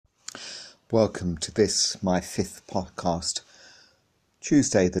Welcome to this, my fifth podcast,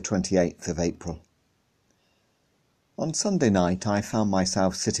 Tuesday the 28th of April. On Sunday night I found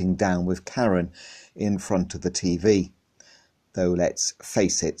myself sitting down with Karen in front of the TV, though let's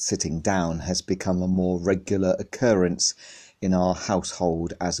face it, sitting down has become a more regular occurrence in our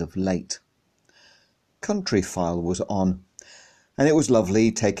household as of late. Countryfile was on, and it was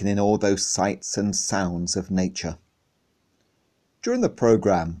lovely taking in all those sights and sounds of nature. During the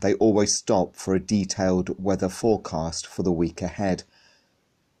programme, they always stop for a detailed weather forecast for the week ahead.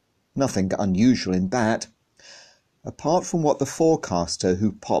 Nothing unusual in that, apart from what the forecaster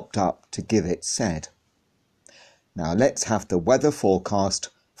who popped up to give it said. Now let's have the weather forecast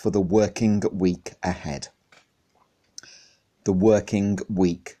for the working week ahead. The working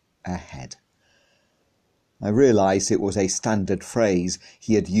week ahead. I realised it was a standard phrase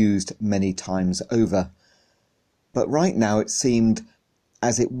he had used many times over. But right now it seemed,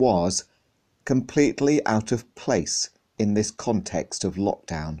 as it was, completely out of place in this context of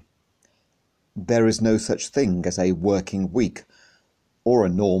lockdown. There is no such thing as a working week, or a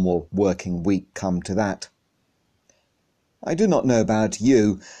normal working week come to that. I do not know about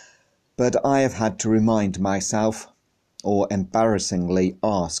you, but I have had to remind myself, or embarrassingly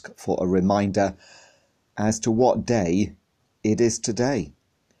ask for a reminder, as to what day it is today.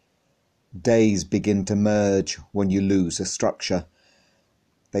 Days begin to merge when you lose a structure.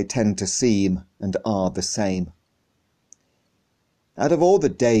 They tend to seem and are the same. Out of all the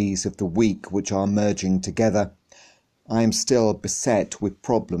days of the week which are merging together, I am still beset with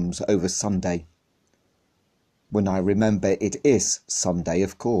problems over Sunday. When I remember it is Sunday,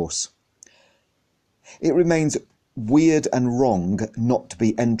 of course. It remains weird and wrong not to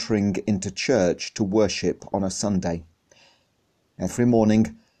be entering into church to worship on a Sunday. Every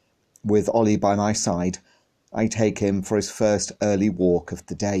morning, with Ollie by my side, I take him for his first early walk of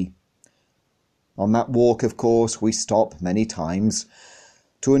the day. On that walk, of course, we stop many times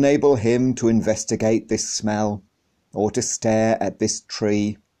to enable him to investigate this smell, or to stare at this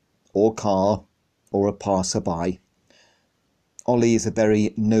tree, or car, or a passer-by. Ollie is a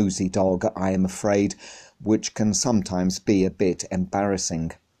very nosy dog, I am afraid, which can sometimes be a bit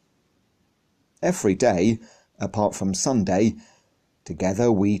embarrassing. Every day, apart from Sunday,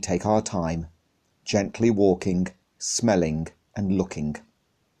 together we take our time, gently walking, smelling and looking.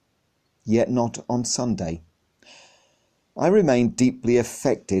 Yet not on Sunday. I remain deeply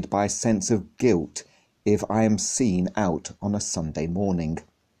affected by a sense of guilt if I am seen out on a Sunday morning.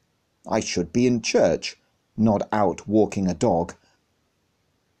 I should be in church, not out walking a dog.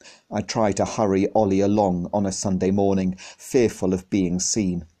 I try to hurry Ollie along on a Sunday morning, fearful of being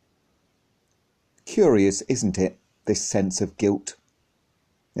seen. Curious, isn't it, this sense of guilt?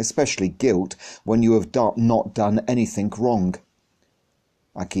 Especially guilt when you have not done anything wrong.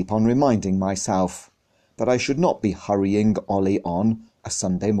 I keep on reminding myself that I should not be hurrying Ollie on a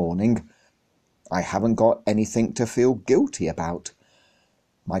Sunday morning. I haven't got anything to feel guilty about.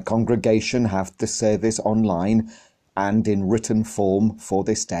 My congregation have the service online and in written form for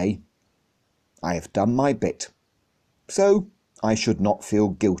this day. I have done my bit, so I should not feel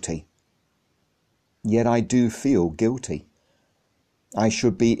guilty. Yet I do feel guilty. I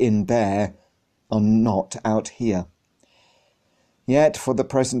should be in there and not out here. Yet for the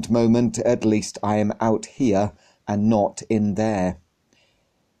present moment at least I am out here and not in there.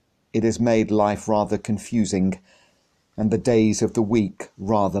 It has made life rather confusing and the days of the week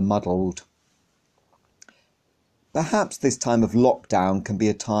rather muddled. Perhaps this time of lockdown can be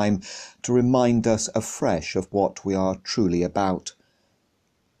a time to remind us afresh of what we are truly about,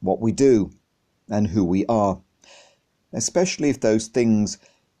 what we do and who we are, especially if those things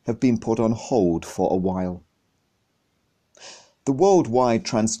have been put on hold for a while. The worldwide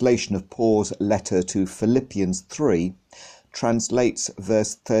translation of Paul's letter to Philippians 3 translates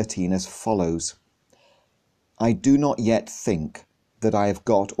verse 13 as follows: I do not yet think that I have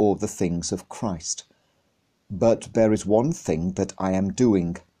got all the things of Christ, but there is one thing that I am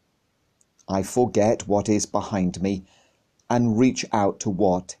doing. I forget what is behind me and reach out to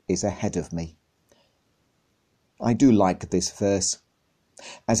what is ahead of me. I do like this verse,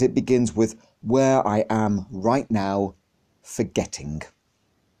 as it begins with where I am right now, forgetting.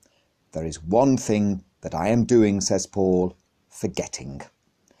 There is one thing that I am doing, says Paul, forgetting.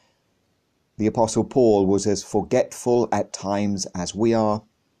 The Apostle Paul was as forgetful at times as we are,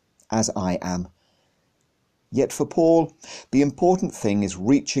 as I am. Yet for Paul, the important thing is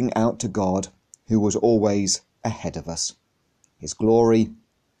reaching out to God, who was always ahead of us. His glory,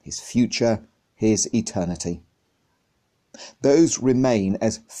 his future, his eternity. Those remain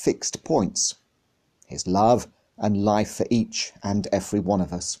as fixed points. His love and life for each and every one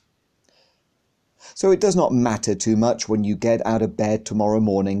of us. So it does not matter too much when you get out of bed tomorrow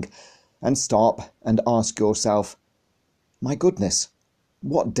morning and stop and ask yourself, my goodness,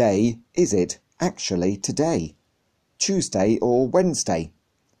 what day is it actually today? Tuesday or Wednesday?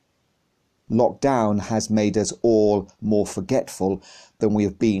 Lockdown has made us all more forgetful than we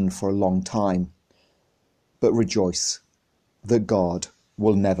have been for a long time. But rejoice that God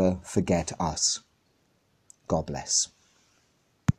will never forget us. God bless.